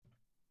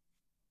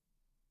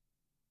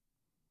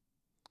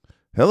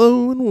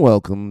Hello and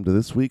welcome to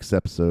this week's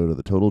episode of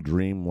the Total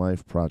Dream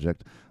Life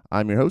Project.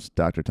 I'm your host,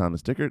 Dr.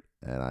 Thomas Dickert,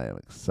 and I am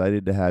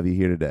excited to have you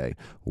here today.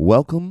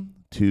 Welcome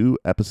to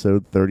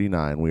episode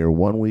 39. We are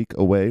 1 week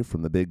away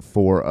from the big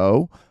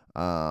 4-0.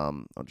 I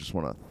just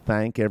want to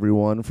thank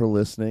everyone for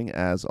listening,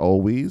 as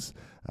always.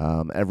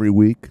 Every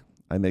week,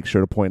 I make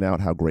sure to point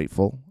out how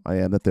grateful I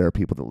am that there are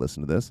people that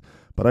listen to this,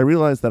 but I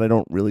realize that I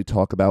don't really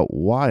talk about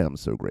why I'm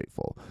so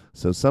grateful.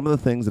 So some of the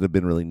things that have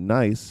been really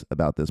nice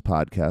about this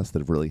podcast that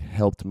have really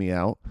helped me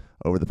out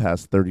over the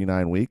past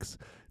 39 weeks,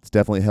 it's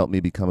definitely helped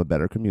me become a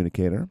better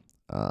communicator.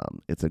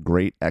 It's a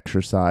great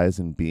exercise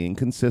in being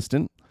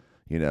consistent,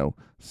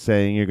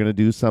 saying you're going to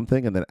do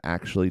something and then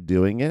actually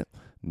doing it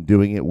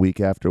week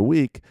after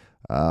week.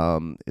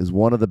 Is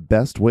one of the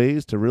best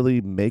ways to really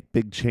make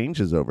big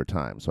changes over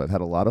time. So I've had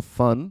a lot of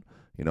fun.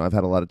 I've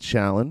had a lot of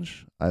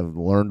challenge. I've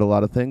learned a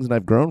lot of things, and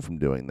I've grown from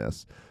doing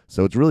this.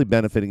 So it's really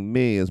benefiting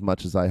me as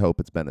much as I hope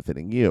it's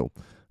benefiting you.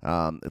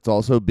 It's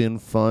also been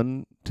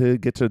fun to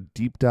get to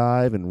deep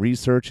dive and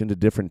research into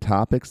different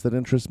topics that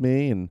interest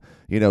me and,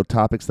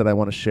 topics that I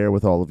want to share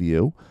with all of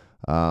you.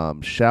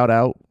 Shout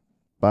out,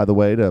 by the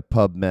way, to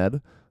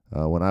PubMed.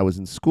 When I was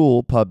in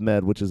school,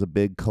 PubMed, which is a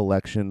big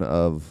collection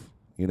of,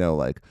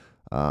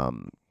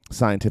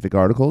 scientific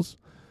articles,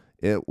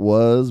 it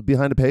was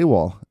behind a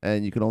paywall,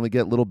 and you could only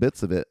get little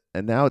bits of it.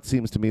 And now it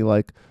seems to me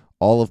like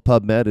all of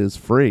PubMed is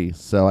free,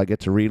 so I get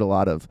to read a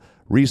lot of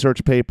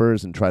research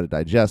papers and try to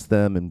digest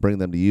them and bring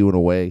them to you in a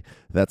way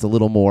that's a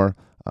little more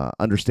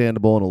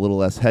understandable and a little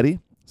less heady.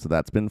 So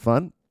that's been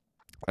fun.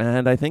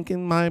 And I think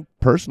in my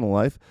personal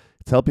life,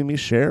 it's helping me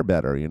share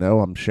better.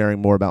 I'm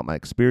sharing more about my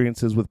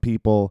experiences with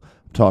people,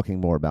 talking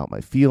more about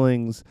my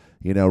feelings,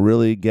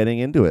 really getting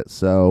into it.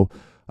 So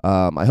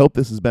I hope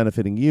this is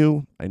benefiting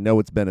you. I know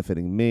it's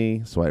benefiting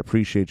me, so I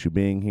appreciate you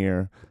being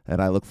here,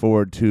 and I look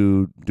forward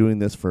to doing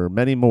this for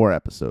many more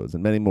episodes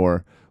and many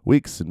more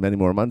weeks and many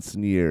more months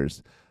and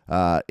years,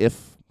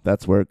 if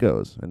that's where it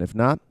goes. And if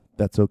not,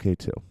 that's okay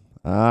too.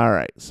 All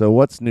right, so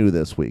what's new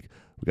this week?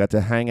 We got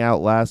to hang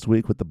out last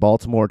week with the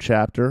Baltimore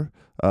chapter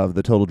of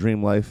the Total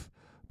Dream Life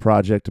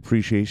Project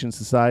Appreciation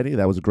Society.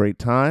 That was a great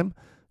time.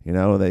 They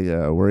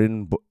were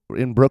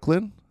in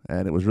Brooklyn,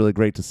 and it was really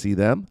great to see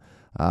them.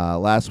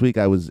 Last week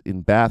I was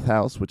in Bath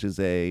House, which is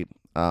a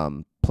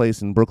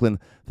place in Brooklyn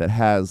that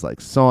has like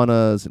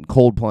saunas and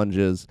cold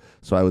plunges.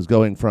 So I was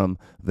going from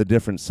the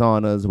different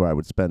saunas where I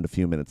would spend a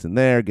few minutes in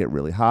there, get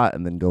really hot,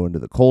 and then go into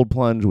the cold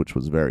plunge, which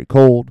was very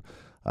cold.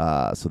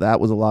 So that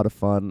was a lot of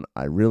fun.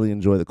 I really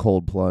enjoy the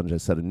cold plunge. I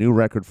set a new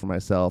record for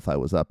myself. I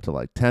was up to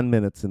like 10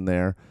 minutes in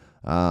there.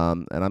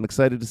 And I'm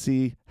excited to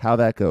see how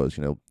that goes.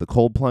 The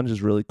cold plunge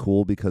is really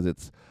cool because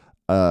it's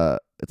a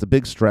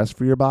big stress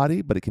for your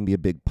body, but it can be a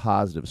big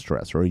positive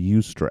stress or a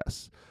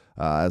eustress,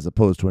 as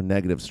opposed to a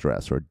negative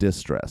stress or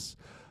distress.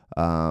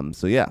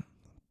 So yeah,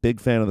 big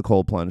fan of the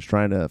cold plunge,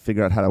 trying to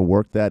figure out how to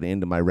work that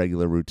into my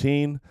regular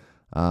routine.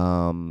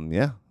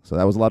 So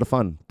that was a lot of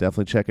fun.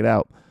 Definitely check it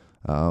out.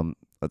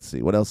 Let's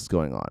see, what else is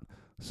going on?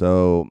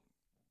 So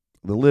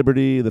the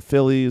Liberty, the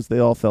Phillies, they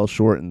all fell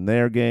short in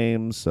their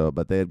games,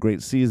 but they had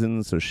great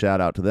seasons, so shout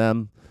out to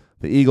them.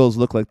 The Eagles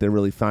look like they're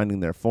really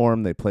finding their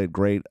form. They played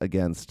great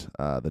against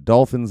the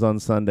Dolphins on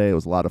Sunday. It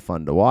was a lot of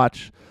fun to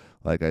watch.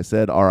 Like I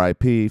said,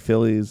 RIP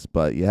Phillies,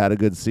 but you had a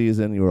good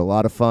season. You were a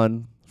lot of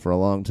fun for a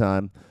long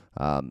time.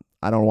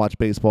 I don't watch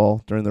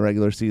baseball during the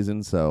regular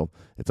season, so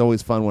it's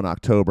always fun when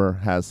October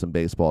has some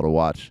baseball to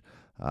watch.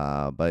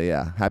 But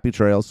yeah, happy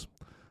trails.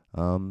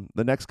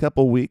 The next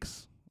couple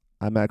weeks,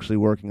 I'm actually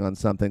working on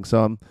something.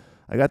 So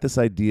I got this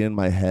idea in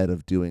my head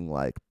of doing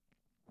like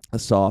a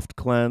soft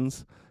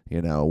cleanse,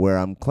 where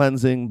I'm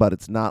cleansing, but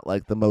it's not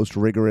like the most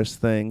rigorous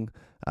thing.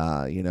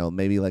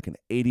 Maybe like an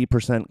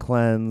 80%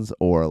 cleanse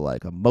or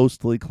like a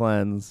mostly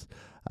cleanse.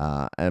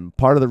 And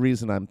part of the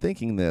reason I'm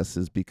thinking this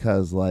is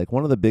because like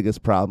one of the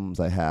biggest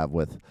problems I have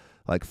with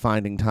like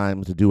finding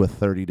time to do a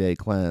 30-day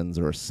cleanse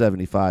or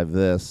 75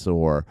 this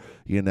or,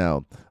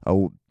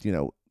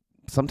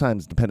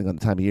 sometimes depending on the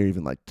time of year,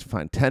 even like to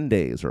find 10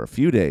 days or a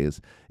few days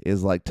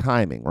is like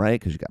timing, right?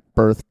 Because you got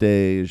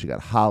birthdays, you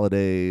got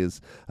holidays,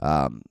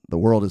 the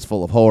world is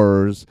full of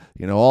horrors,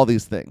 all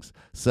these things.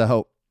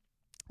 So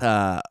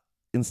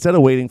instead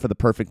of waiting for the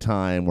perfect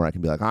time where I can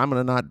be like, I'm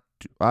going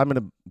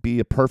to be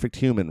a perfect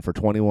human for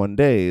 21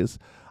 days,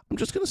 I'm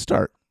just going to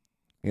start,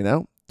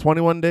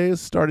 21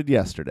 days started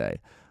yesterday.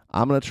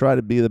 I'm going to try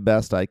to be the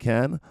best I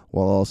can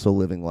while also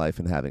living life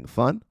and having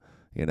fun.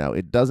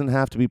 It doesn't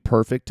have to be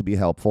perfect to be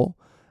helpful.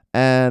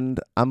 And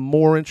I'm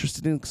more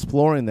interested in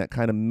exploring that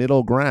kind of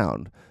middle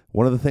ground.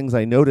 One of the things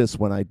I notice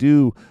when I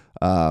do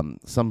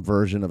some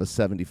version of a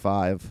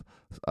 75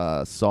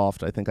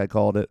 soft, I think I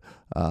called it,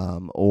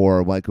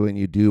 or like when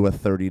you do a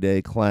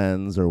 30-day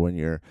cleanse or when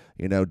you're,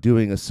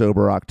 doing a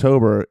sober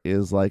October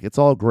is like it's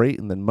all great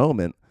in the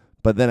moment.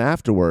 But then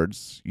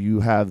afterwards, you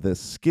have this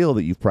skill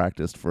that you've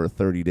practiced for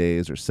 30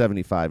 days or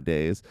 75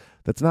 days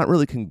that's not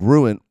really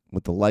congruent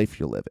with the life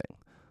you're living.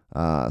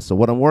 So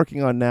what I'm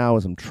working on now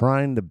is I'm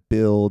trying to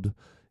build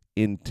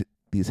into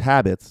these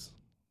habits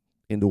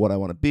into what I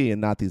want to be, and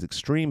not these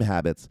extreme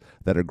habits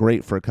that are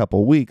great for a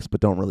couple weeks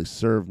but don't really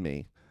serve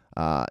me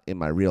in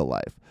my real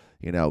life.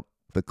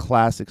 The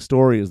classic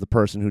story is the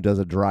person who does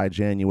a dry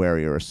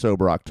January or a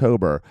sober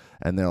October,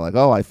 and they're like,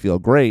 oh, I feel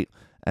great,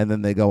 and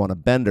then they go on a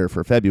bender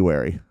for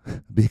February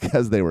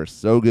because they were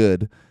so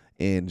good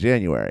in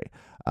January.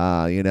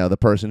 The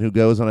person who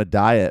goes on a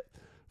diet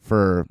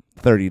for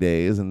 30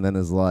 days and then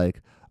is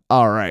like,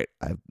 all right,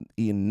 I've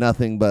eaten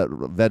nothing but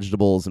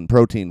vegetables and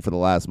protein for the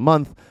last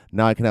month.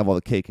 Now I can have all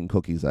the cake and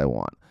cookies I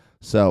want.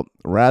 So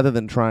rather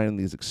than trying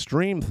these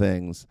extreme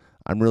things,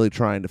 I'm really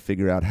trying to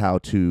figure out how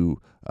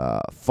to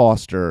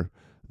foster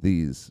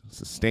these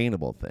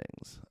sustainable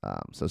things.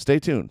 So stay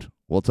tuned.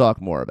 We'll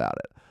talk more about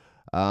it.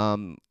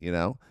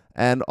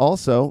 And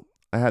also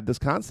I had this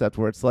concept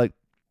where it's like,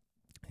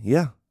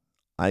 yeah,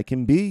 I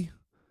can be,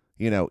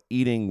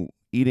 eating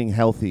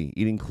healthy,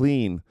 eating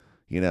clean,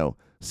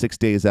 6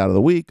 days out of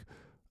the week.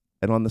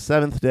 And on the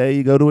 7th day,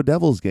 you go to a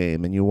Devils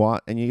game and you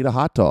eat a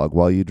hot dog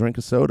while you drink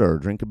a soda or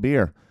drink a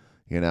beer,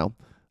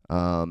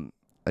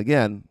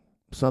 Again,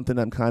 something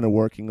I'm kind of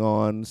working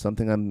on,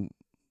 something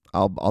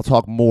I'll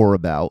talk more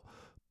about,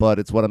 but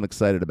it's what I'm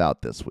excited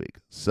about this week.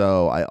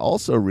 So I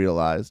also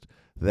realized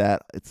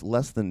that it's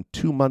less than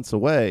 2 months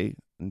away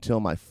until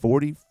my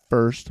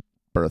 41st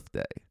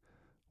birthday,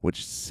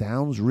 which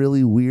sounds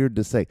really weird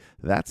to say.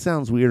 That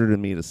sounds weirder to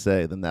me to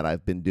say than that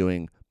I've been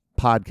doing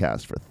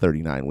podcasts for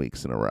 39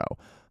 weeks in a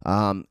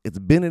row. It's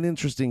been an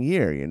interesting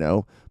year,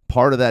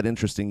 Part of that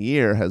interesting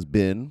year has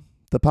been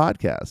the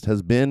podcast,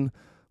 has been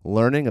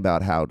learning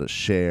about how to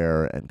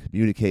share and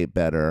communicate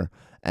better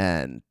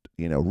and,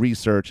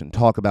 research and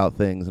talk about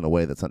things in a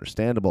way that's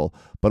understandable.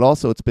 But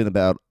also it's been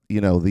about,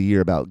 the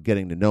year about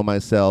getting to know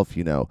myself,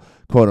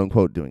 quote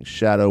unquote, doing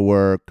shadow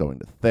work, going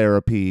to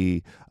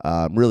therapy,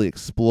 really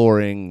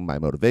exploring my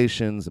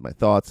motivations and my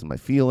thoughts and my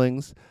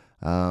feelings.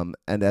 And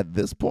at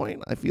this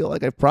point, I feel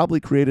like I've probably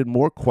created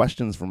more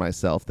questions for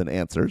myself than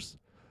answers,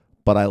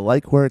 but I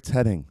like where it's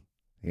heading.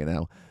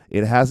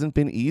 It hasn't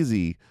been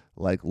easy,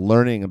 like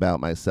learning about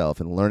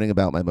myself and learning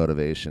about my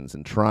motivations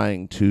and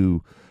trying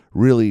to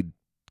really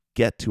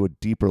get to a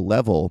deeper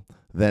level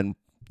than,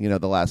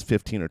 the last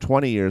 15 or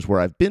 20 years where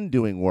I've been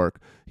doing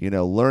work,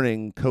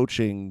 learning,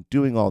 coaching,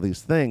 doing all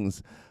these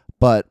things.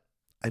 But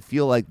I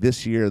feel like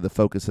this year the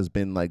focus has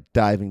been like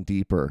diving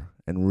deeper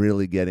and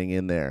really getting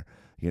in there,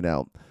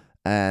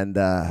 and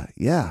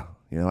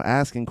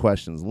asking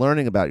questions,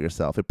 learning about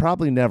yourself. It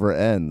probably never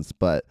ends,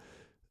 but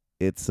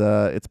it's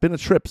been a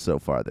trip so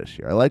far this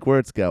year. I like where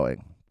it's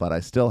going, but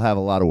I still have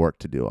a lot of work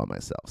to do on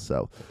myself.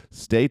 So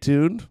stay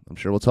tuned. I'm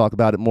sure we'll talk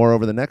about it more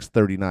over the next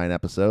 39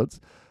 episodes.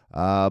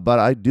 But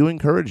I do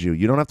encourage you.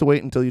 You don't have to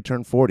wait until you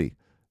turn 40.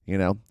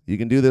 You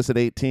can do this at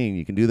 18.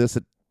 You can do this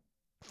at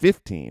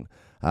 15.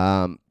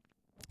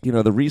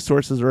 The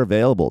resources are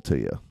available to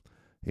you.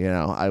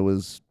 I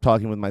was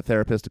talking with my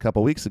therapist a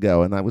couple weeks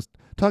ago, and I was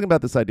talking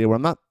about this idea where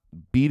I'm not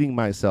beating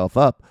myself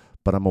up,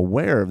 but I'm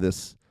aware of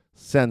this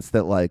sense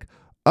that like,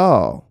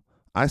 oh,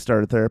 I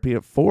started therapy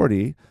at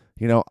 40.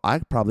 I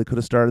probably could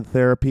have started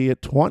therapy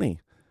at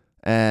 20.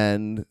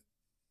 And,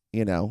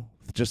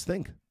 just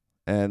think.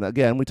 And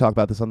again, we talk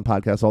about this on the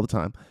podcast all the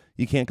time.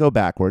 You can't go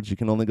backwards. You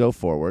can only go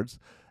forwards.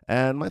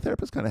 And my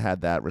therapist kind of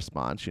had that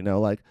response,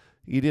 like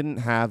you didn't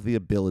have the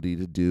ability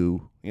to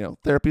do,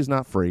 therapy's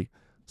not free.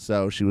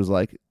 So she was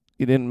like,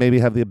 you didn't maybe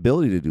have the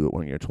ability to do it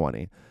when you're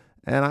 20.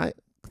 And I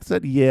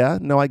said, yeah,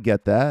 no, I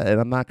get that. And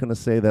I'm not going to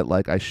say that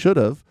like I should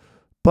have,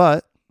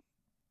 but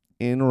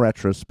in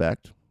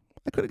retrospect,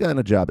 I could have gotten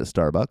a job at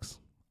Starbucks.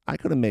 I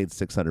could have made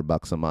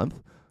 $600 a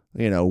month,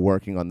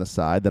 working on the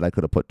side that I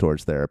could have put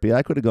towards therapy.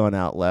 I could have gone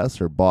out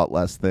less or bought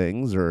less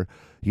things or,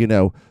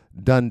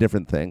 done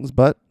different things,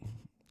 but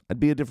I'd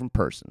be a different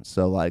person.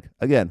 So like,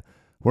 again,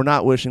 we're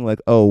not wishing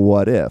like, oh,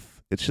 what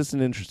if? It's just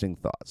an interesting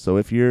thought. So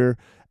if you're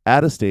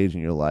at a stage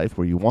in your life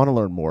where you want to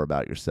learn more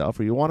about yourself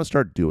or you want to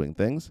start doing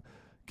things,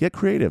 get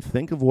creative.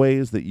 Think of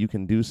ways that you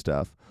can do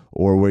stuff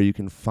or where you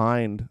can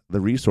find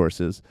the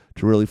resources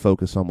to really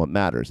focus on what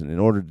matters. And in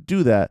order to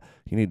do that,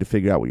 you need to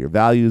figure out what your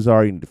values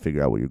are. You need to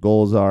figure out what your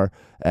goals are.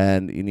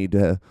 And you need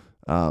to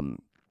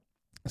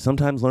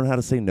sometimes learn how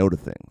to say no to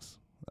things.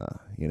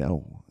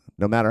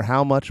 No matter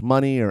how much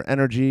money or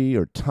energy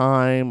or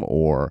time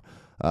or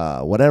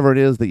whatever it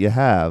is that you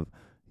have,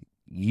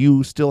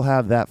 you still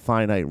have that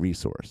finite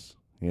resource.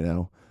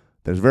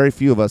 There's very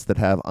few of us that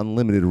have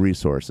unlimited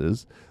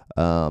resources.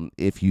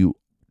 If you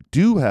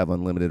do have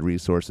unlimited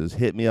resources,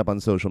 hit me up on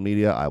social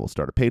media. I will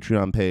start a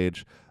Patreon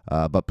page.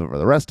 But for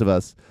the rest of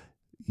us,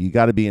 you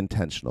got to be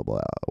intentional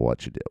about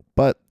what you do.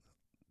 But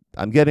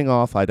I'm getting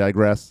off. I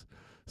digress.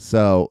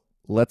 So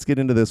let's get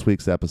into this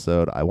week's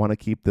episode. I want to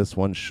keep this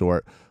one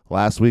short.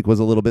 Last week was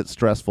a little bit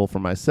stressful for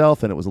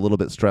myself, and it was a little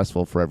bit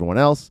stressful for everyone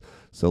else.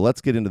 So let's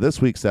get into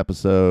this week's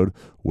episode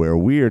where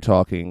we are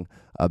talking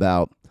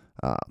about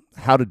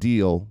how to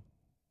deal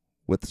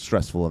with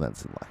stressful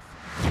events in life.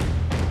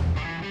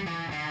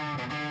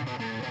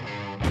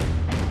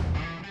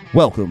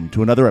 Welcome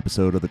to another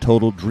episode of the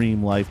Total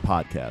Dream Life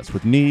podcast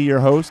with me, your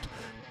host,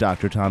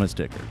 Dr. Thomas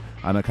Dicker.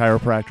 I'm a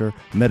chiropractor,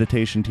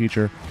 meditation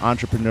teacher,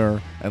 entrepreneur,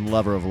 and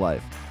lover of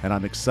life, and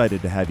I'm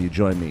excited to have you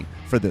join me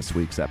for this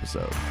week's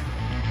episode.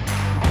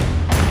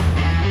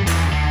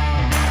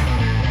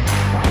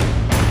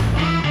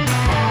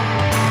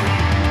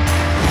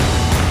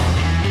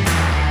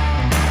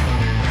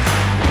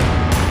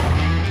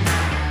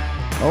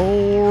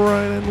 All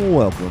right, and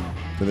welcome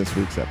to this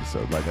week's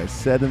episode. Like I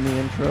said in the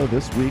intro,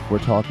 this week we're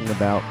talking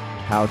about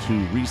how to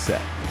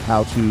reset,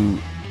 how to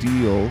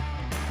deal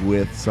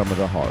with some of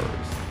the horrors.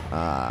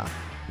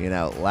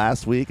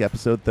 Last week,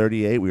 episode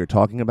 38, we were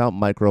talking about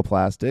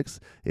microplastics.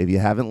 If you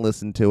haven't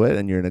listened to it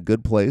and you're in a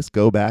good place,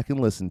 go back and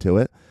listen to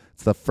it.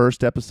 It's the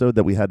first episode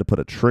that we had to put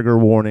a trigger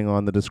warning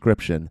on the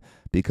description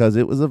because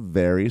it was a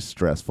very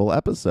stressful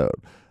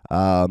episode.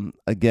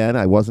 Again,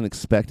 I wasn't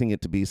expecting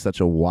it to be such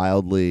a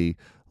wildly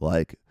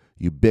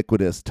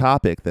ubiquitous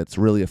topic that's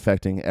really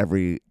affecting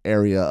every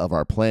area of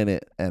our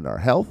planet and our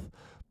health.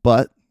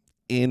 But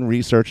in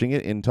researching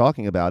it, in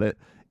talking about it,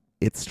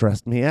 it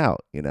stressed me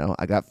out.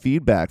 I got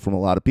feedback from a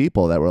lot of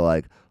people that were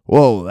like,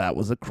 whoa, that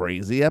was a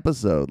crazy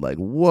episode. Like,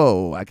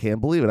 whoa, I can't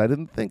believe it. I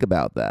didn't think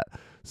about that.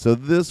 So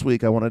this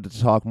week I wanted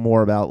to talk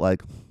more about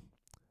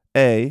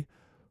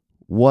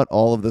what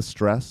all of the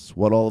stress,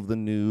 what all of the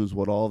news,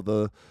 what all of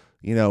the,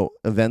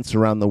 events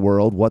around the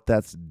world, what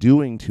that's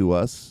doing to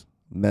us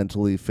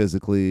mentally,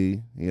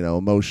 physically,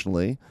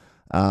 emotionally,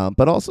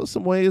 but also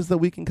some ways that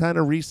we can kind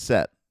of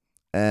reset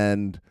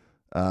and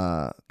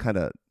kind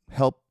of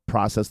help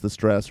process the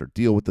stress or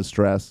deal with the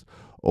stress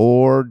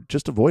or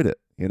just avoid it,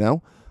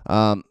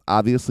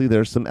 Obviously,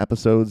 there's some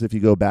episodes, if you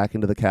go back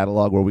into the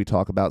catalog, where we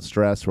talk about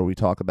stress, where we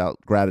talk about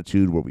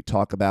gratitude, where we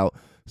talk about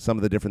some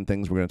of the different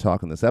things we're going to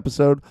talk in this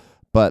episode.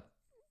 But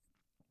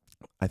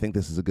I think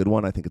this is a good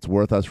one. I think it's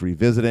worth us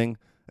revisiting,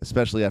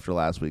 especially after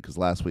last week, because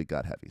last week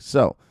got heavy.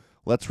 So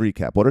let's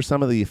recap. What are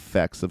some of the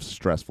effects of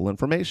stressful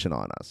information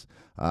on us?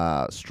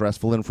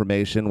 Stressful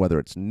information, whether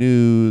it's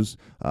news,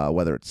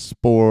 whether it's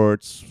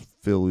sports,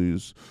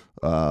 Phillies,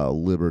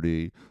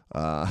 Liberty,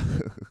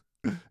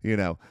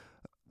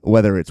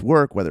 whether it's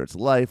work, whether it's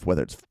life,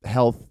 whether it's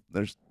health.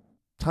 There's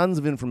tons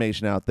of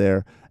information out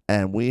there,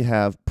 and we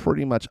have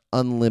pretty much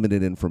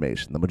unlimited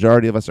information. The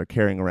majority of us are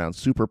carrying around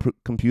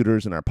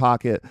supercomputers in our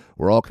pocket.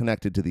 We're all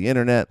connected to the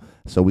internet,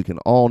 so we can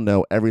all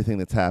know everything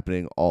that's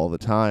happening all the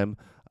time.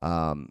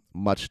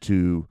 Much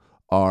to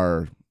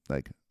our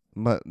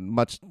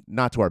much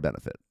not to our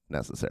benefit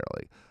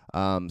necessarily.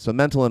 So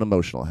mental and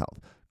emotional health,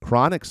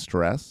 chronic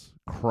stress,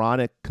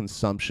 chronic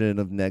consumption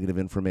of negative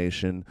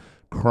information,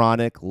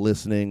 chronic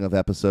listening of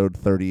episode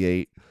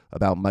 38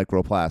 about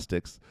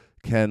microplastics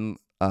can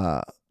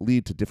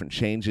lead to different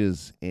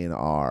changes in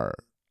our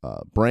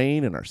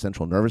brain and our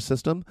central nervous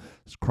system.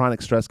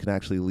 Chronic stress can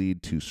actually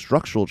lead to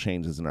structural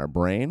changes in our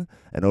brain,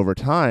 and over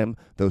time,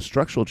 those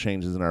structural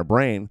changes in our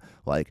brain,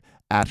 like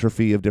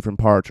atrophy of different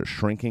parts or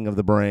shrinking of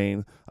the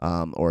brain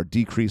or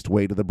decreased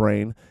weight of the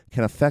brain,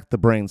 can affect the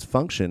brain's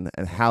function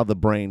and how the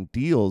brain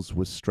deals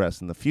with stress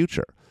in the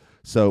future.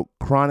 So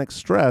chronic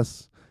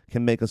stress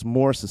can make us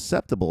more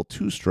susceptible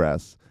to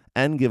stress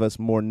and give us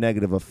more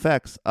negative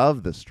effects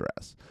of the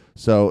stress.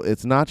 So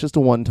it's not just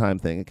a one-time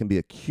thing. It can be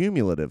a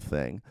cumulative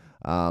thing,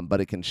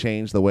 but it can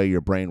change the way your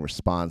brain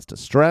responds to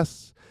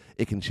stress.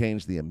 It can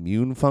change the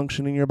immune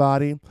function in your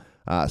body.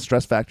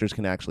 Stress factors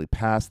can actually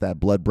pass that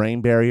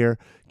blood-brain barrier,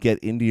 get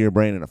into your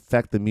brain, and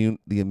affect the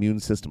immune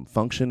system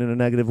function in a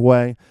negative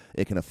way.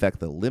 It can affect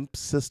the lymph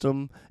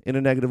system in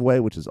a negative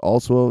way, which is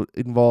also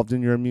involved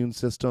in your immune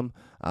system.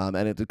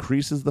 And it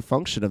decreases the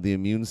function of the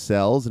immune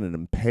cells, and it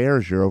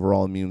impairs your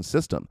overall immune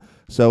system.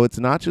 So it's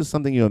not just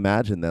something you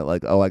imagine that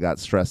I got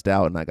stressed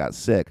out and I got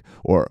sick,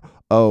 or,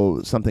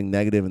 something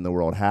negative in the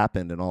world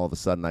happened and all of a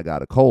sudden I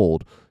got a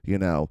cold,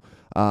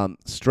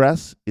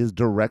 Stress is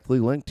directly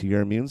linked to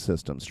your immune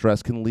system.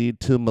 Stress can lead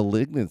to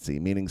malignancy,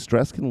 meaning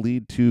stress can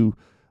lead to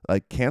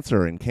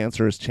cancer and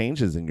cancerous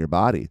changes in your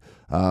body.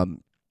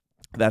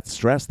 That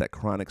stress, that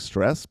chronic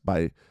stress,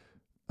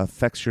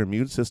 affects your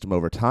immune system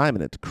over time,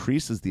 and it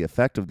decreases the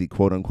effect of the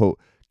quote-unquote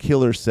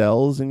killer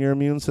cells in your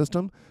immune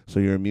system.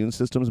 So your immune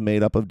system is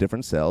made up of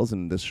different cells,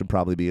 and this should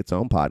probably be its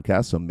own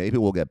podcast, so maybe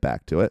we'll get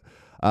back to it.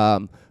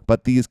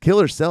 But these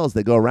killer cells,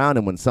 they go around,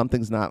 and when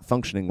something's not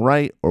functioning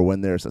right, or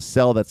when there's a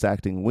cell that's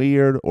acting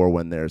weird, or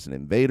when there's an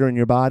invader in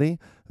your body,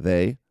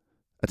 they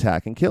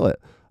attack and kill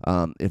it.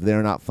 If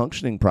they're not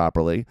functioning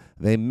properly,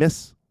 they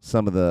miss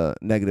some of the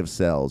negative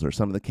cells, or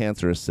some of the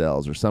cancerous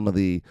cells, or some of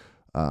the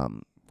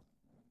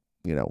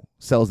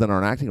cells that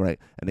aren't acting right,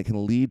 and it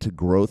can lead to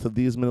growth of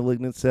these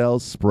malignant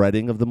cells,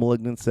 spreading of the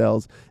malignant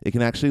cells. It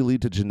can actually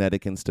lead to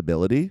genetic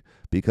instability,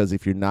 because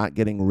if you're not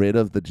getting rid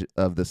of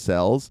the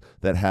cells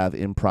that have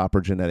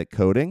improper genetic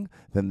coding,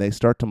 then they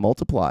start to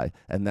multiply,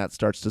 and that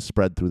starts to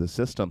spread through the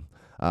system.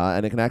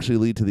 And it can actually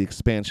lead to the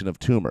expansion of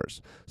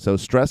tumors. So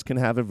stress can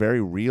have a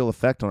very real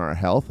effect on our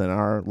health and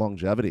our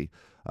longevity.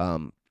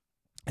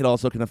 It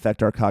also can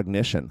affect our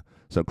cognition.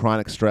 So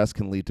chronic stress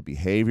can lead to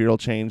behavioral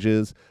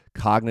changes,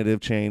 cognitive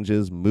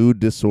changes, mood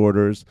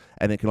disorders,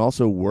 and it can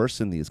also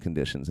worsen these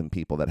conditions in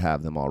people that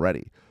have them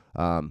already.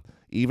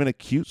 Even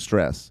acute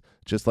stress,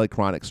 just like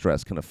chronic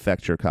stress, can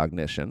affect your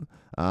cognition.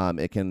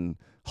 It can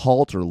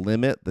halt or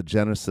limit the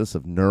genesis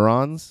of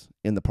neurons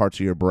in the parts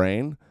of your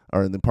brain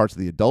or in the parts of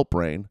the adult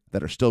brain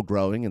that are still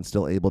growing and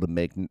still able to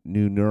make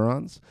new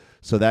neurons.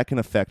 So that can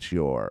affect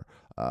your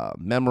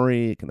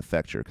memory, it can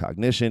affect your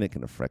cognition, it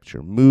can affect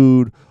your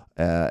mood,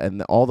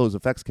 and all those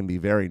effects can be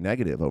very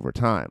negative over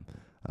time.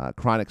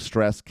 Chronic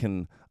stress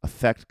can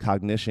affect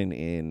cognition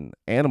in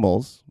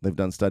animals. They've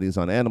done studies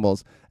on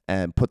animals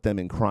and put them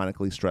in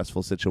chronically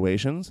stressful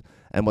situations.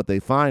 And what they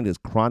find is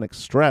chronic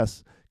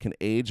stress can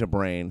age a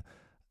brain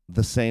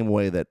the same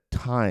way that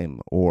time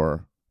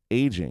or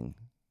aging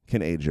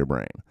can age your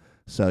brain.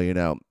 So,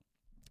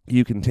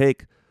 you can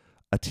take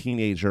a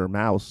teenager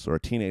mouse or a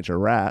teenager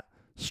rat,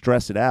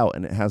 stress it out,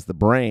 and it has the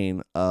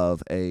brain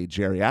of a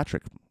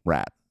geriatric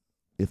rat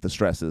if the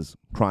stress is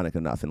chronic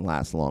enough and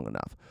lasts long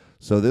enough.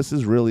 So this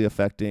is really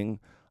affecting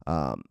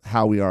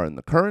how we are in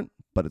the current,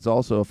 but it's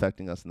also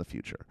affecting us in the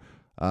future.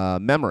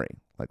 Memory,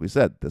 like we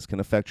said, this can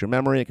affect your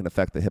memory. It can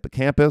affect the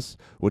hippocampus,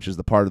 which is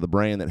the part of the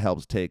brain that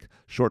helps take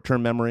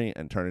short-term memory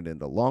and turn it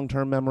into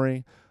long-term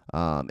memory.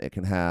 It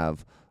can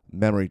have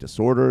memory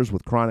disorders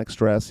with chronic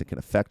stress. It can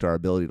affect our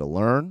ability to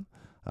learn.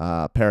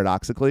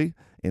 Paradoxically,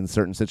 in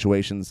certain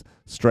situations,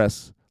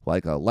 stress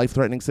like a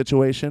life-threatening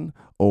situation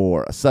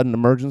or a sudden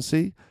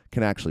emergency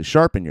can actually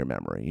sharpen your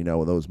memory.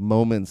 Those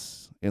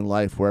moments in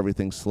life where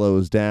everything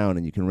slows down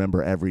and you can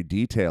remember every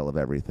detail of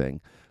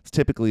everything. It's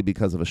typically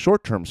because of a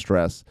short-term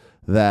stress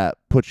that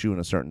puts you in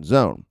a certain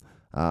zone.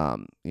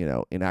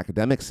 In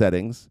academic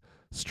settings,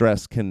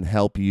 stress can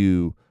help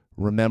you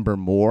remember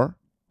more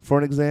for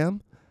an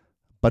exam,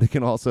 but it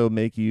can also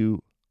make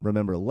you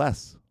remember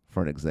less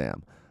for an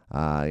exam.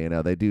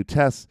 They do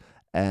tests,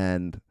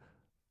 and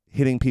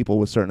hitting people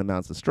with certain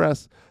amounts of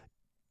stress,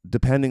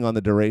 depending on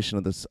the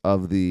duration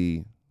of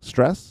the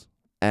stress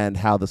and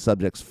how the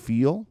subjects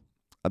feel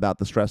about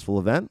the stressful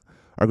event,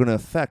 are going to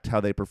affect how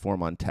they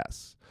perform on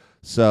tests.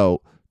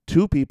 So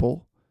 2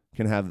 people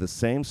can have the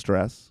same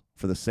stress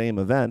for the same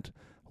event.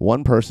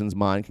 One person's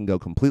mind can go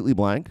completely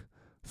blank,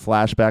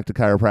 flash back to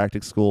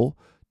chiropractic school,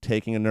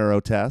 taking a neuro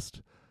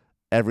test,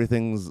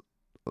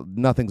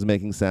 nothing's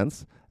making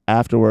sense.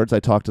 Afterwards, I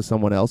talked to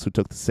someone else who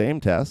took the same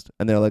test,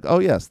 and they're like, oh,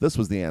 yes, this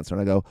was the answer.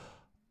 And I go,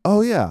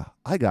 oh, yeah,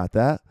 I got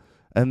that.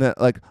 And then,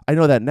 I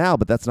know that now,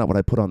 but that's not what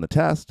I put on the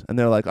test. And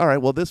they're like, all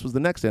right, well, this was the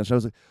next answer. I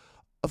was like,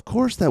 of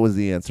course that was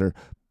the answer,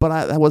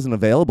 but that wasn't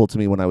available to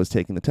me when I was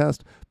taking the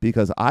test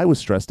because I was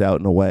stressed out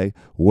in a way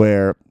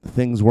where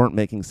things weren't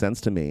making sense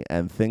to me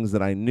and things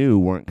that I knew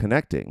weren't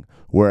connecting.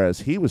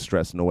 Whereas he was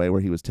stressed in a way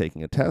where he was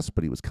taking a test,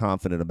 but he was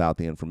confident about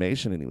the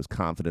information and he was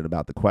confident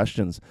about the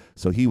questions.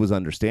 So he was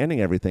understanding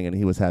everything and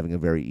he was having a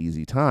very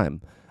easy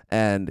time.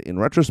 And in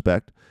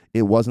retrospect,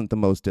 it wasn't the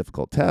most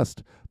difficult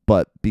test,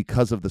 but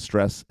because of the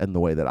stress and the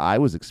way that I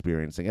was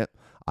experiencing it,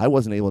 I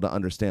wasn't able to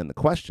understand the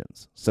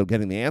questions. So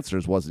getting the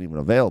answers wasn't even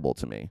available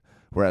to me.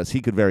 Whereas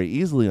he could very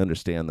easily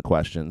understand the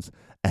questions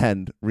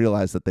and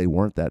realize that they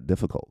weren't that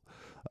difficult.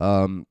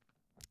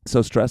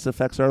 So stress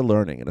affects our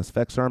learning. It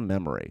affects our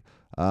memory.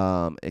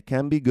 It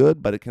can be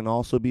good, but it can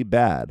also be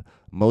bad.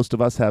 Most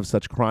of us have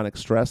such chronic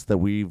stress that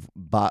we've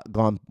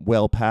gone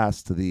well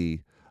past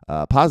the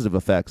positive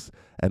effects,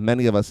 and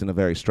many of us in a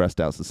very stressed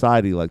out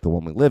society like the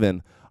one we live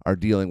in are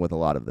dealing with a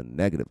lot of the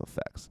negative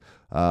effects.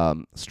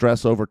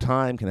 Stress over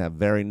time can have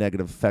very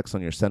negative effects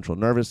on your central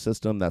nervous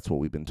system. That's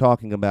what we've been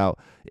talking about.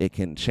 It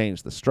can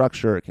change the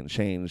structure. It can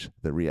change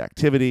the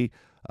reactivity.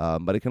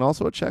 But it can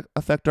also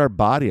affect our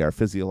body, our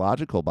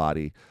physiological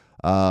body,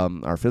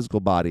 our physical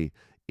body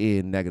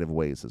in negative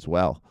ways as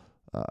well.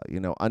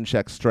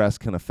 Unchecked stress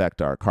can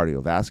affect our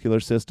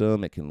cardiovascular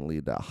system. It can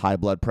lead to high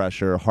blood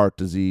pressure, heart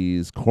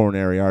disease,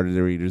 coronary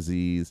artery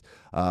disease,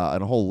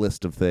 and a whole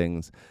list of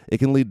things. It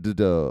can lead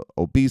to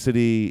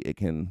obesity. It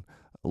can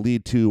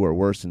lead to or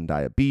worsen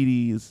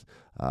diabetes.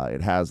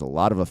 It has a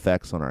lot of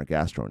effects on our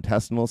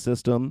gastrointestinal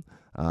system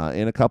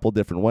in a couple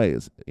different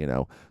ways.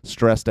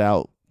 Stressed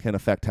out can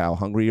affect how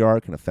hungry you are,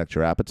 can affect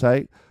your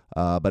appetite,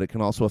 but it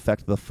can also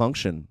affect the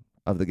function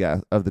of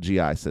the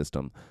GI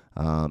system.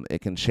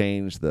 It can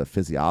change the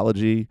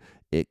physiology.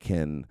 It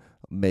can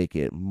make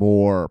it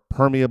more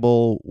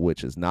permeable,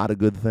 which is not a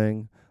good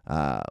thing.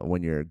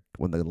 When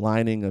the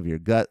lining of your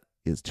gut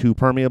is too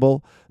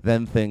permeable,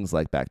 then things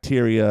like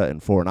bacteria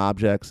and foreign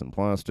objects and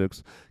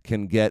plastics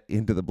can get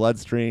into the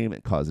bloodstream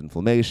and cause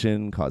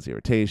inflammation, cause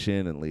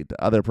irritation, and lead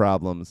to other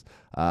problems.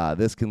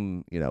 This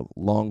can,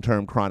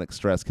 long-term chronic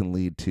stress can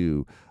lead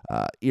to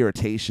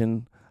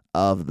irritation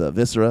of the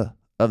viscera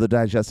of the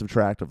digestive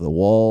tract, of the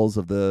walls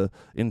of the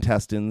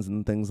intestines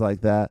and things like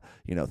that.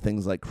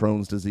 Things like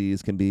Crohn's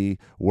disease can be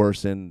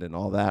worsened and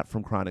all that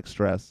from chronic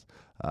stress.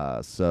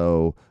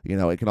 So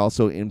it can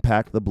also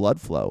impact the blood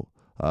flow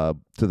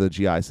to the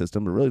GI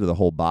system, but really to the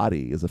whole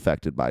body is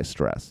affected by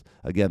stress.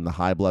 Again, the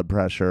high blood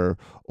pressure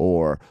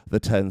or the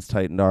tense,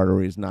 tightened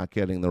arteries not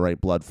getting the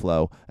right blood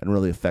flow and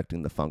really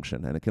affecting the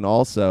function. And it can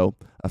also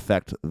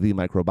affect the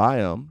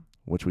microbiome,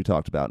 which we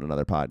talked about in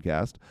another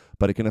podcast,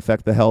 but it can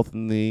affect the health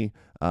and the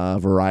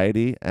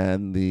variety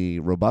and the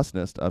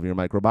robustness of your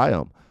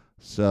microbiome.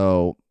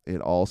 So it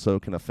also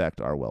can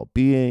affect our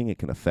well-being. It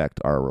can affect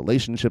our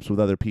relationships with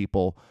other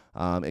people.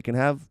 It can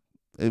have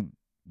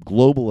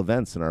global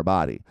events in our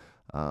body.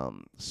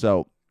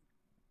 So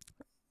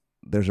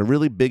there's a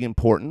really big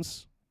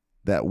importance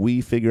that we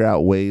figure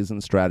out ways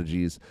and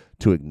strategies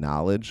to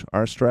acknowledge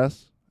our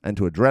stress and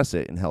to address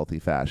it in healthy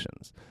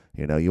fashions.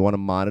 You want to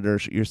monitor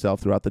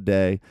yourself throughout the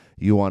day.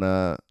 You want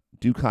to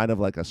do kind of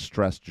like a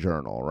stress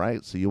journal,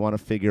 right? So you want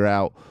to figure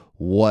out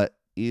what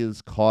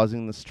is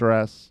causing the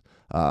stress.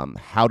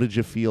 How did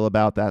you feel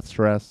about that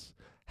stress?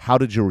 How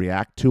did you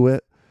react to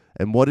it?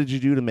 And what did you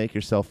do to make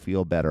yourself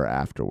feel better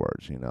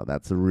afterwards?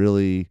 That's a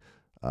really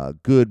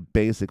good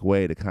basic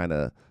way to kind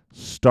of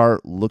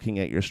start looking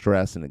at your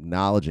stress and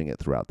acknowledging it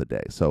throughout the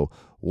day. So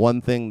one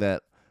thing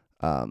that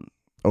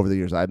over the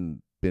years I've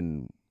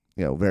been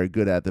very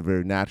good at, that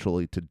very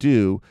naturally to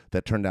do,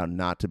 that turned out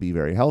not to be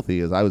very healthy,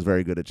 is I was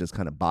very good at just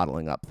kind of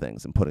bottling up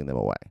things and putting them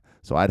away.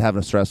 So I'd have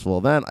a stressful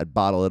event, I'd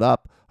bottle it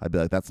up, I'd be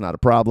like, that's not a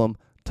problem,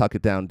 tuck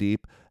it down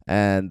deep.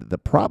 And the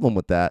problem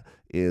with that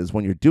is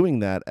when you're doing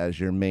that as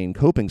your main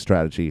coping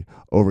strategy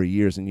over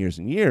years and years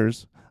and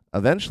years,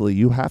 eventually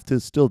you have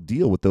to still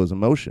deal with those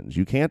emotions.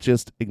 You can't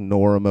just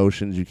ignore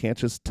emotions. You can't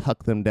just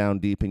tuck them down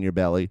deep in your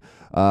belly.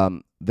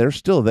 They're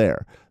still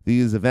there.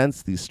 These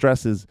events, these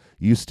stresses,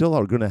 you still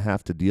are going to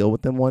have to deal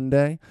with them one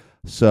day.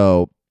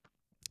 So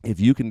if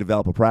you can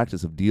develop a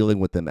practice of dealing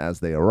with them as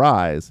they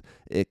arise,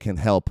 it can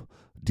help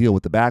deal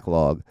with the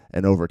backlog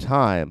and over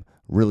time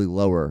really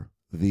lower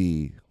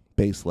the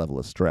base level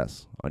of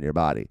stress on your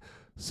body.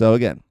 So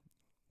again,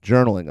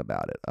 journaling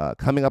about it,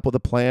 coming up with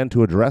a plan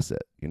to address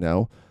it.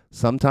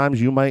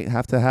 Sometimes you might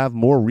have to have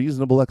more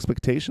reasonable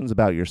expectations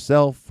about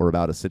yourself or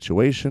about a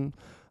situation.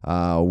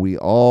 We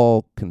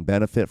all can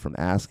benefit from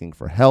asking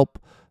for help.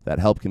 That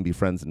help can be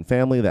friends and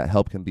family. That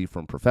help can be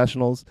from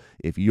professionals.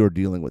 If you're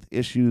dealing with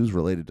issues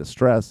related to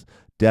stress,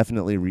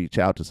 definitely reach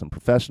out to some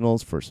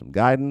professionals for some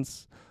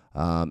guidance.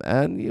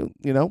 And you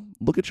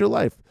look at your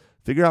life.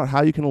 Figure out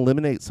how you can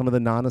eliminate some of the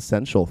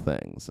non-essential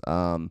things.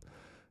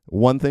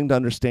 One thing to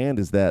understand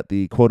is that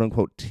the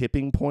quote-unquote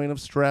tipping point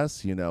of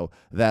stress,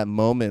 that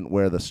moment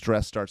where the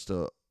stress starts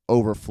to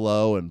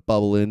overflow and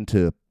bubble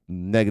into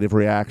negative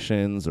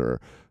reactions or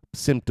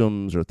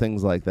symptoms or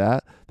things like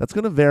that, that's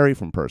going to vary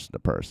from person to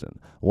person.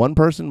 One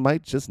person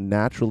might just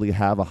naturally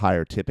have a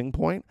higher tipping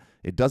point.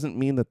 It doesn't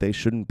mean that they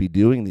shouldn't be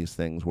doing these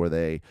things where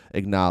they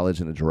acknowledge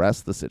and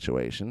address the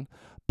situation,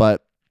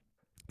 but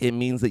it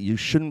means that you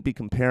shouldn't be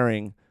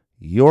comparing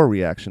your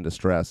reaction to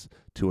stress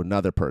to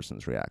another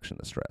person's reaction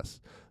to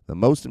stress. The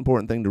most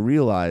important thing to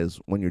realize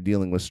when you're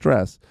dealing with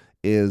stress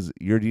is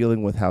you're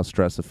dealing with how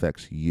stress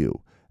affects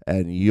you.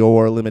 And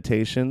your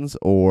limitations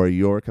or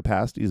your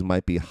capacities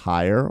might be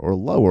higher or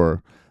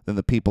lower than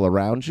the people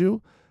around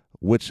you,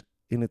 which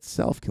in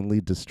itself can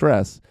lead to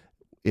stress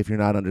if you're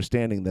not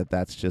understanding that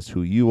that's just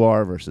who you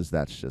are versus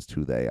that's just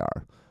who they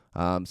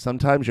are.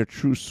 Sometimes your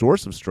true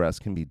source of stress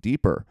can be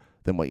deeper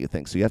than what you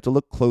think. So you have to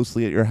look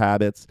closely at your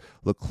habits,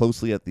 look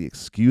closely at the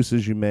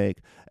excuses you make,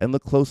 and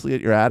look closely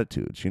at your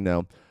attitudes.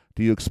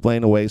 Do you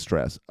explain away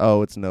stress?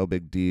 Oh, it's no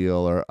big deal,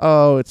 or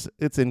oh, it's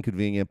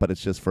inconvenient, but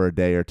it's just for a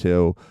day or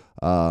two.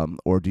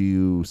 Or do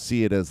you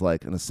see it as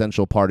like an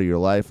essential part of your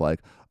life? Like,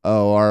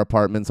 oh, our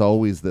apartment's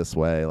always this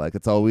way. Like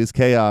it's always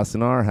chaos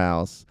in our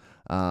house.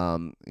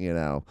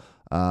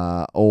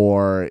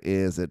 Or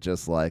is it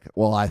just like,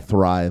 well, I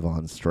thrive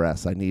on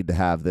stress. I need to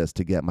have this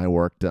to get my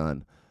work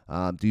done.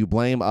 Do you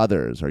blame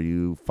others? Are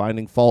you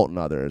finding fault in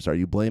others? Are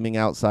you blaming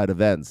outside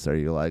events? Are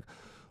you like,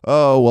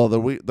 oh, well,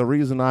 the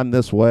reason I'm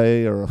this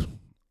way or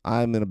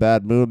I'm in a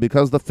bad mood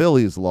because the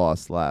Phillies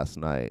lost last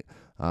night?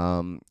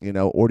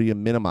 Or do you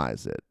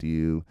minimize it? Do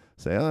you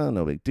say, oh,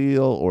 no big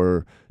deal?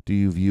 Or do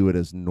you view it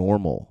as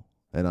normal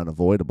and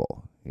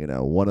unavoidable?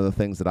 One of the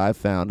things that I've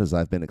found as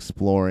I've been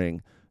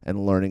exploring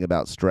and learning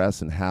about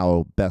stress and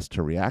how best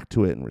to react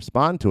to it and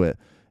respond to it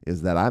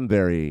is that I'm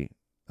very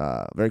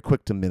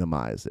quick to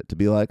minimize it, to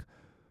be like,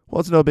 well,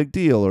 it's no big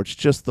deal, or it's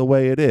just the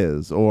way it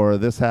is, or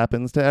this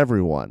happens to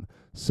everyone.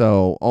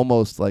 So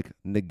almost like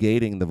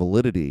negating the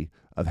validity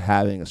of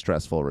having a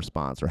stressful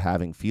response or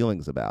having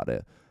feelings about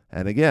it.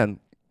 And again,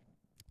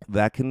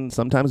 that can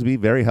sometimes be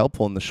very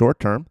helpful in the short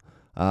term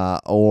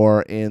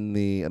or in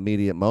the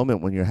immediate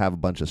moment when you have a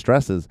bunch of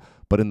stresses.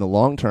 But in the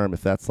long term,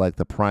 if that's like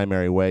the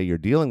primary way you're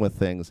dealing with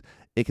things,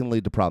 it can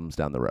lead to problems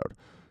down the road.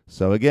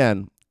 So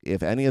again,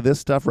 if any of this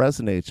stuff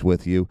resonates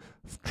with you,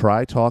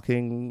 try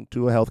talking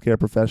to a healthcare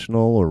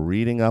professional or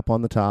reading up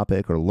on the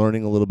topic or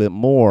learning a little bit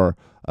more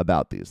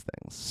about these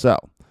things. So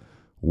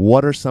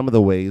what are some of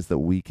the ways that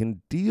we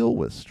can deal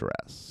with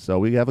stress? So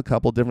we have a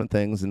couple different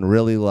things, and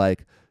really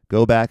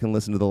go back and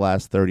listen to the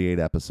last 38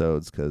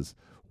 episodes because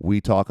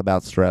we talk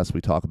about stress. We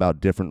talk about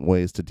different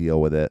ways to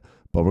deal with it,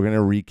 but we're going to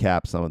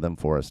recap some of them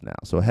for us now.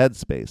 So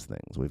headspace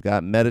things. We've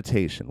got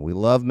meditation. We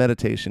love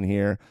meditation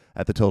here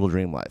at the Total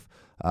Dream Life.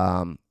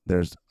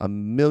 There's a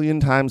million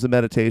times of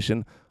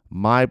meditation,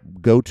 My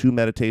go-to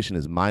meditation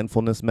is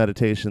mindfulness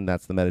meditation.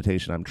 That's the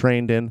meditation I'm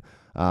trained in.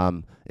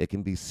 It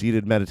can be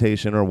seated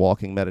meditation or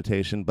walking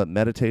meditation, but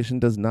meditation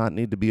does not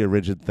need to be a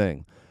rigid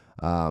thing.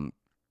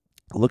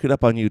 Look it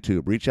up on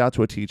YouTube. Reach out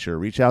to a teacher.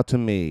 Reach out to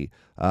me.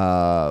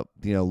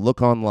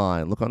 Look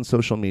online. Look on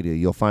social media.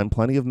 You'll find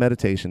plenty of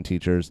meditation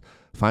teachers.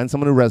 Find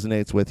someone who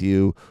resonates with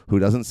you, who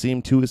doesn't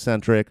seem too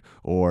eccentric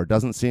or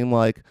doesn't seem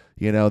like,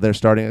 they're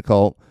starting a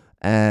cult,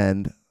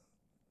 and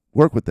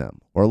work with them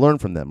or learn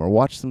from them or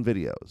watch some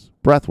videos.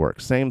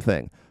 Breathwork, same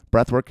thing.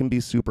 Breathwork can be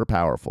super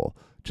powerful.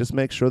 Just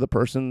make sure the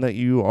person that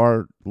you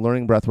are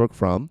learning breathwork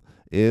from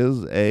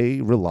is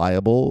a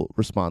reliable,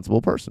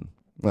 responsible person.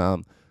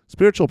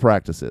 Spiritual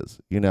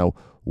practices,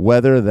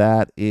 whether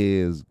that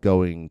is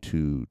going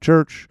to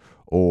church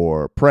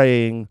or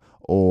praying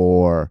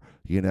or,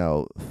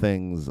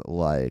 things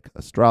like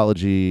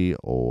astrology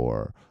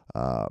or,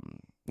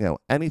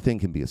 anything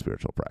can be a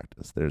spiritual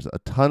practice. There's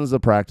tons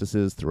of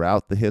practices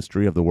throughout the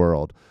history of the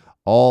world,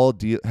 all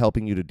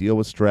helping you to deal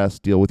with stress,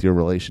 deal with your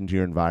relation to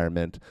your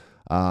environment.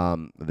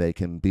 They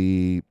can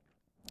be,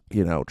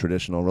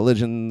 traditional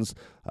religions,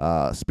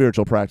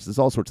 spiritual practices,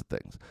 all sorts of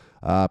things.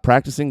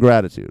 Practicing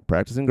gratitude.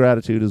 Practicing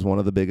gratitude is one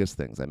of the biggest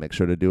things. I make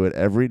sure to do it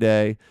every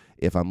day.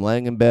 If I'm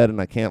laying in bed and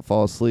I can't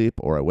fall asleep,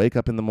 or I wake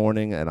up in the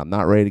morning and I'm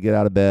not ready to get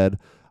out of bed,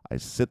 I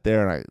sit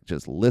there and I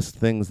just list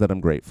things that I'm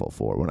grateful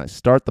for. When I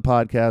start the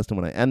podcast and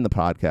when I end the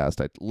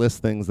podcast, I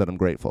list things that I'm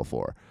grateful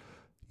for.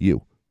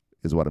 You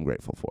is what I'm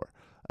grateful for.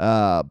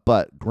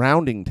 But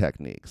grounding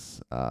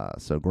techniques.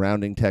 So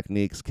grounding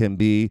techniques can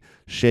be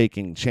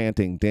shaking,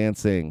 chanting,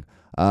 dancing,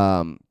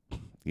 like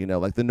the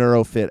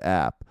NeuroFit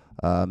app,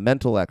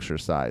 mental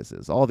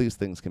exercises. All these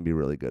things can be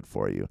really good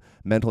for you.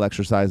 Mental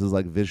exercises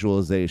like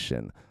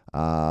visualization,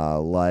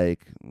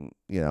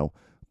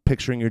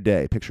 picturing your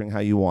day, picturing how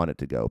you want it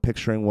to go,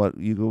 picturing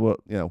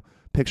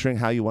picturing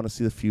how you want to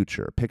see the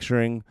future,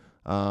 picturing,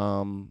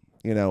 how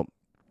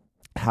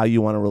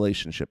you want a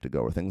relationship to go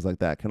or things like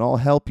that can all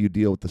help you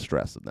deal with the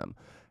stress of them.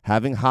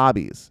 Having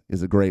hobbies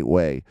is a great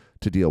way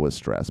to deal with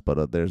stress,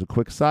 but there's a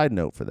quick side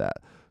note for that.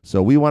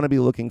 So we want to be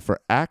looking for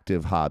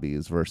active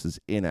hobbies versus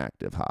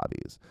inactive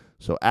hobbies.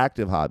 So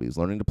active hobbies,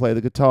 learning to play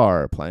the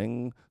guitar,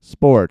 playing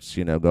sports,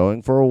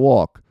 going for a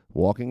walk,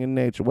 walking in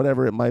nature,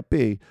 whatever it might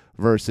be,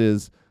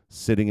 versus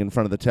sitting in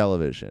front of the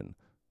television,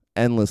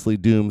 endlessly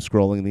doom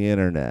scrolling the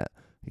internet,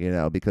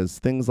 because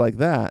things like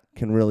that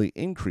can really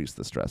increase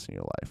the stress in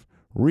your life.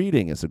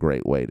 Reading is a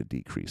great way to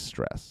decrease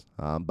stress.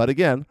 But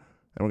again, and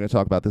we're going to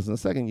talk about this in a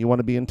second, you want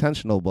to be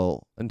intentional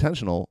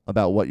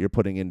about what you're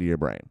putting into your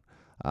brain.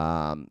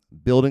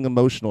 Building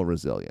emotional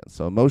resilience.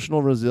 So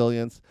emotional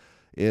resilience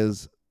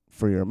is,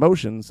 for your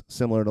emotions,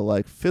 similar to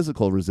like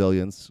physical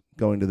resilience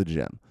going to the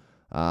gym.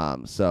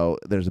 So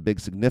there's a big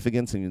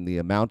significance in the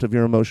amount of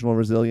your emotional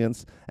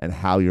resilience and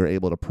how you're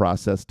able to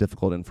process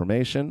difficult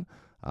information.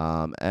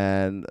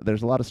 And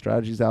there's a lot of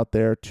strategies out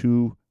there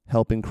to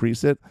help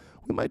increase it.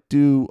 We might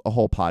do a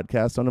whole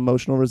podcast on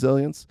emotional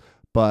resilience,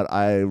 but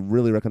I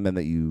really recommend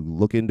that you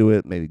look into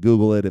it, maybe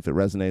Google it if it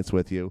resonates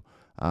with you.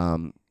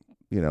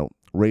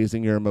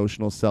 Raising your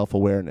emotional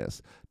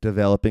self-awareness,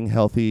 developing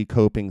healthy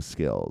coping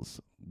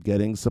skills,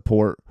 getting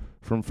support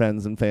from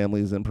friends and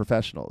families and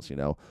professionals.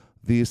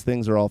 These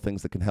things are all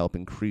things that can help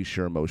increase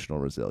your emotional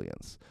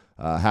resilience.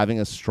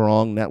 Having a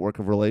strong network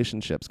of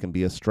relationships can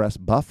be a stress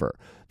buffer.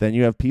 Then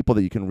you have people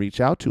that you can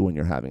reach out to when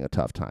you're having a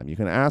tough time. You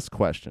can ask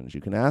questions.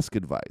 You can ask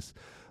advice.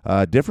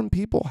 Different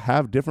people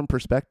have different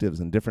perspectives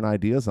and different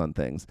ideas on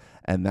things,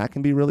 and that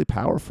can be really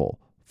powerful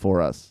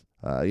for us.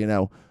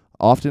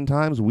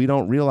 Oftentimes we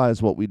don't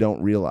realize what we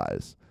don't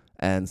realize,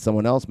 and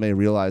someone else may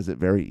realize it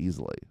very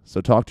easily.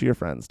 So talk to your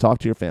friends, talk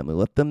to your family,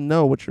 let them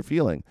know what you're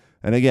feeling.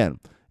 And again,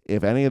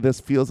 if any of this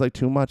feels like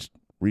too much,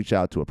 reach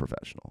out to a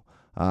professional.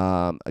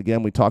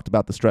 Again, we talked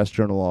about the stress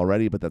journal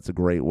already, but that's a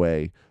great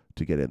way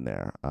to get in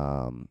there.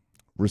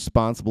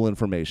 Responsible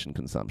information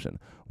consumption.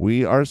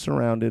 We are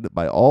surrounded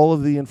by all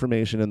of the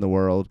information in the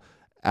world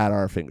at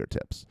our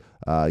fingertips.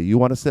 You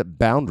want to set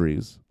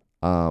boundaries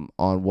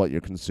on what you're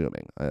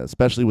consuming,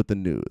 especially with the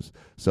news.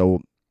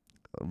 So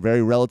a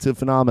very relative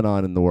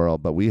phenomenon in the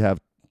world, but we have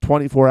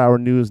 24-hour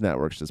news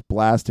networks just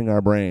blasting our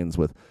brains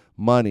with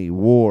money,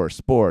 war,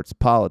 sports,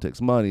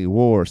 politics, money,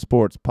 war,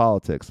 sports,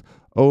 politics,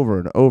 over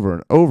and over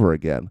and over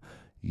again.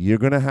 You're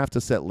going to have to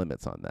set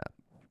limits on that.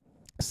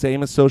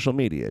 Same as social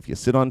media. If you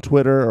sit on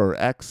Twitter or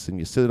X and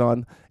you sit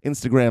on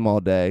Instagram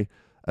all day,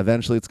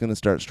 eventually it's going to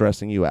start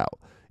stressing you out.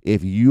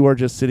 If you are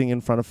just sitting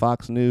in front of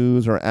Fox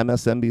News or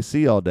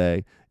MSNBC all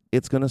day,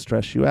 it's going to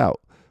stress you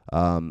out.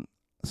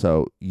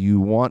 So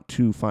you want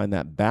to find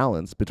that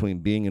balance between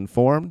being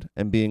informed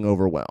and being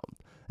overwhelmed.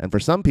 And for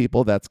some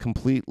people, that's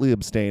completely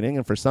abstaining.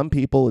 And for some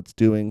people, it's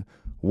doing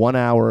 1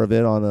 hour of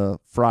it on a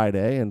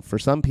Friday. And for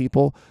some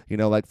people,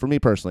 like for me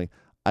personally,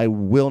 I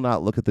will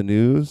not look at the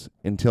news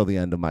until the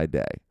end of my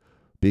day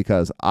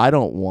because I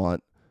don't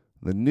want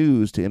the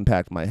news to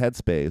impact my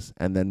headspace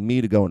and then me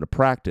to go into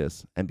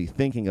practice and be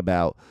thinking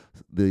about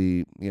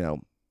the,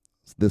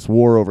 this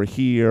war over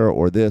here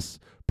or this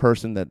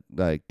person that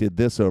like did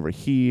this over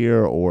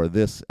here or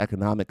this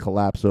economic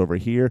collapse over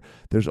here.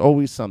 There's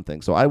always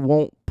something. So I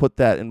won't put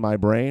that in my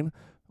brain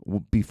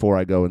before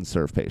I go and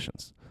serve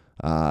patients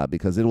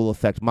because it will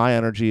affect my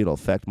energy. It'll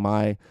affect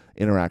my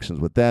interactions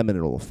with them, and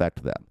it'll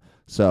affect them.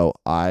 So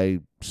I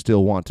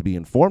still want to be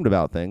informed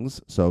about things.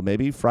 So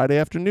maybe Friday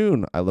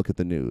afternoon I look at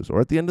the news,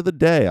 or at the end of the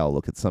day I'll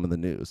look at some of the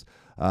news.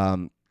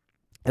 And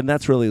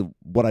that's really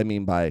what I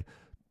mean by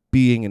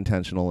being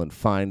intentional and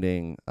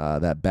finding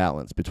that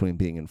balance between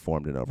being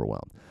informed and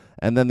overwhelmed.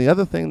 And then the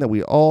other thing that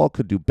we all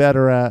could do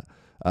better at,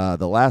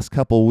 the last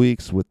couple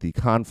weeks with the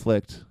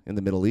conflict in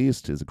the Middle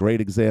East is a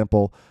great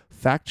example.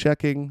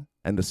 Fact-checking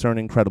and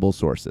discerning credible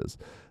sources.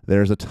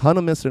 There's a ton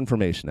of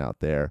misinformation out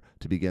there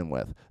to begin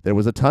with. There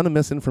was a ton of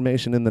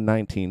misinformation in the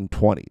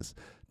 1920s.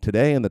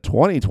 Today in the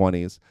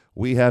 2020s,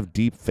 we have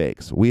deep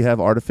fakes. We have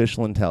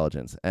artificial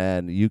intelligence,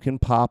 and you can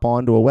pop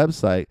onto a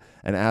website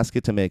and ask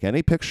it to make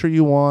any picture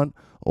you want,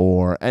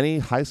 or any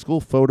high school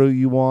photo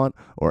you want,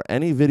 or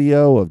any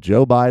video of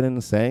Joe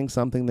Biden saying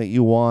something that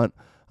you want,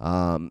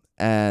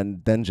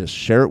 and then just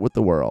share it with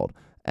the world.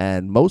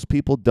 And most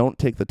people don't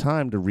take the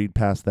time to read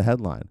past the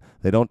headline.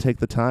 They don't take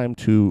the time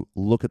to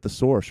look at the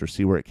source or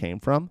see where it came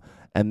from,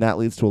 and that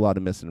leads to a lot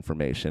of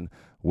misinformation,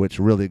 which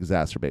really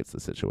exacerbates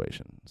the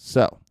situation.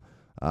 So,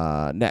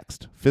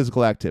 next,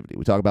 physical activity.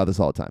 We talk about this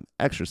all the time.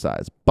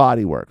 Exercise,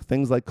 body work,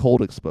 things like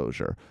cold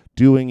exposure,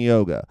 doing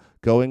yoga,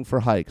 going for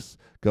hikes,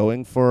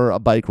 going for a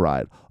bike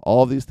ride.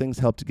 All of these things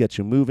help to get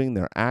you moving.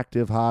 They're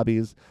active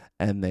hobbies,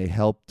 and they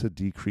help to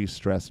decrease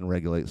stress and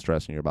regulate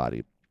stress in your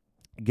body.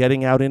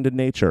 Getting out into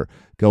nature,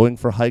 going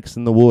for hikes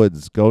in the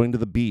woods, going to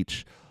the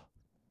beach.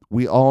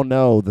 We all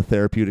know the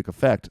therapeutic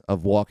effect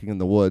of walking in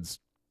the woods,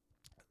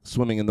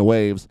 swimming in the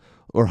waves,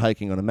 or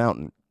hiking on a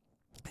mountain.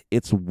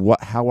 It's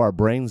how our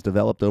brains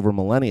developed over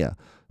millennia.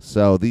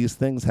 So these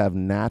things have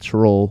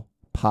natural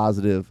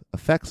positive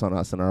effects on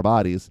us and our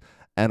bodies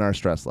and our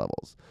stress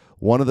levels.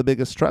 One of the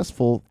biggest stress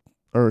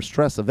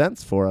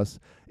events for us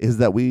is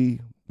that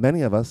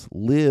many of us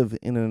live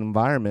in an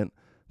environment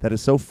that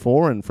is so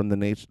foreign from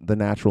the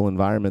natural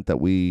environment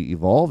that we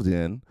evolved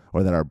in,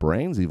 or that our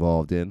brains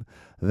evolved in,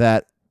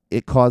 that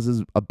it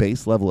causes a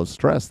base level of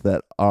stress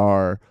that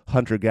our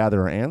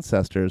hunter-gatherer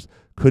ancestors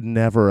could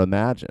never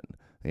imagine.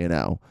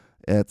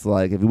 It's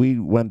like if we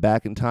went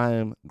back in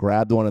time,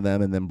 grabbed one of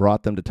them, and then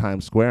brought them to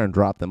Times Square and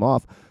dropped them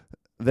off,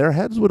 their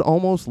heads would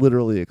almost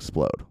literally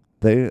explode.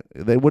 They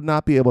would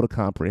not be able to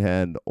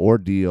comprehend or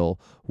deal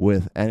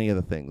with any of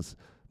the things,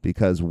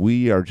 because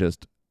we are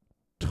just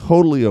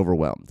totally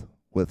overwhelmed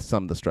with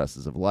some of the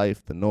stresses of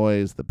life, the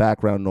noise, the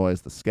background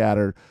noise, the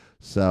scattered.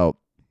 So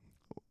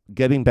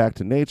getting back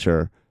to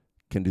nature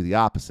can do the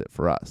opposite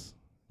for us.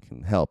 It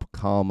can help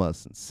calm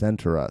us and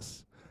center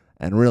us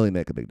and really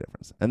make a big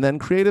difference. And then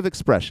creative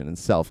expression and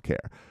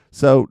self-care.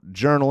 So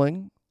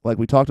journaling, like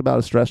we talked about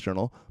a stress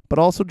journal, but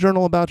also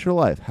journal about your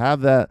life.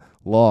 Have that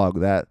log,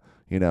 that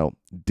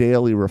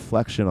daily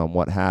reflection on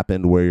what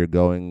happened, where you're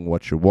going,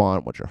 what you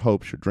want, what your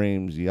hopes, your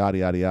dreams, yada,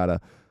 yada,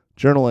 yada.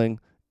 Journaling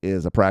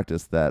is a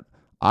practice that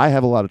I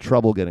have a lot of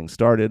trouble getting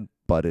started,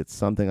 but it's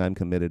something I'm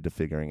committed to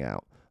figuring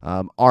out.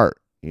 Art,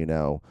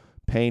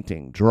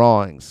 painting,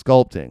 drawing,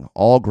 sculpting,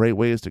 all great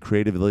ways to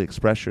creatively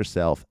express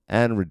yourself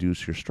and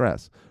reduce your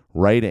stress.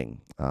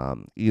 Writing,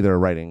 either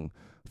writing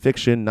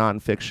fiction,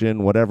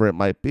 nonfiction, whatever it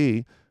might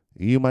be,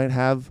 you might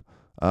have,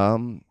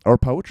 or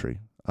poetry,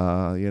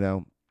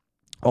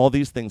 all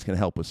these things can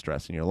help with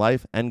stress in your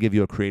life and give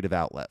you a creative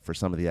outlet for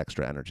some of the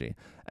extra energy.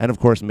 And of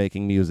course,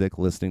 making music,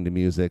 listening to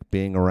music,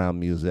 being around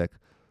music,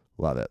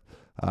 love it.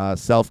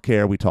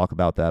 Self-care, we talk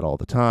about that all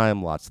the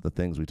time. Lots of the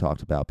things we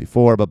talked about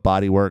before, but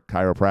body work,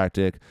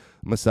 chiropractic,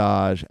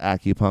 massage,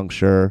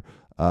 acupuncture,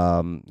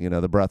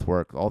 the breath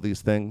work, all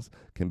these things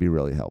can be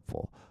really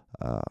helpful.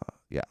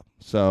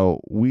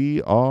 So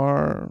we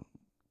are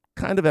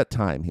kind of at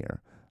time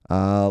here.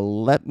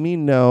 Let me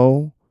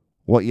know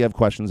what you have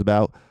questions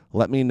about.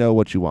 Let me know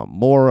what you want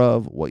more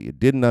of, what you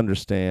didn't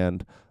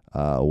understand,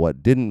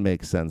 what didn't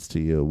make sense to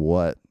you,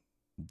 what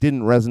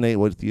didn't resonate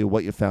with you,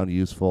 what you found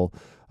useful.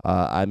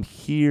 I'm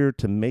here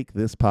to make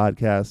this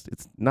podcast.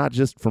 It's not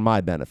just for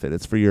my benefit,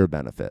 it's for your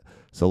benefit.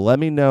 So let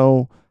me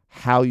know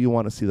how you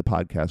want to see the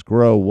podcast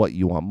grow, what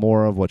you want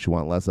more of, what you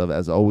want less of.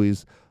 As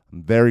always,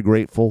 I'm very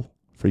grateful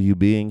for you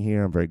being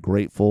here. I'm very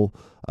grateful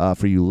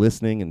for you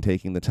listening and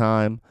taking the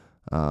time.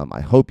 I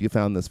hope you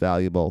found this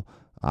valuable.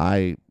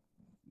 I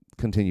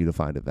continue to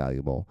find it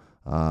valuable.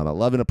 I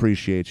love and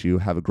appreciate you.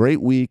 Have a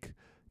great week.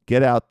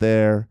 Get out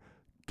there.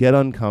 Get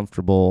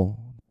uncomfortable.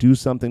 Do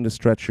something to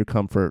stretch your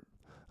comfort.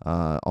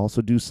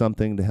 Also do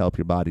something to help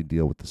your body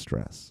deal with the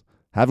stress.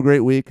 Have a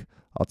great week.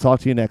 I'll talk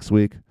to you next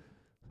week.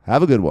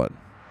 Have a good one.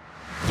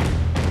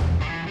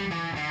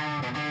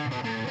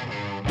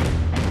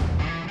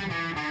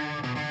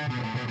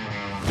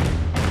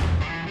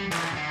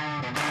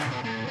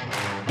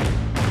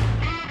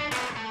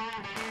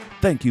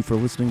 Thank you for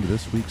listening to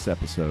this week's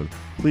episode.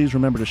 Please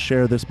remember to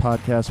share this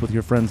podcast with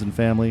your friends and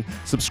family.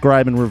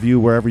 Subscribe and review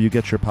wherever you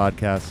get your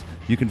podcasts.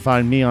 You can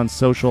find me on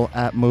social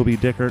at Moby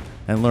Dickert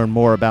and learn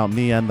more about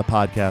me and the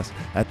podcast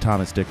at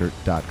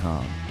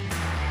thomasdickert.com.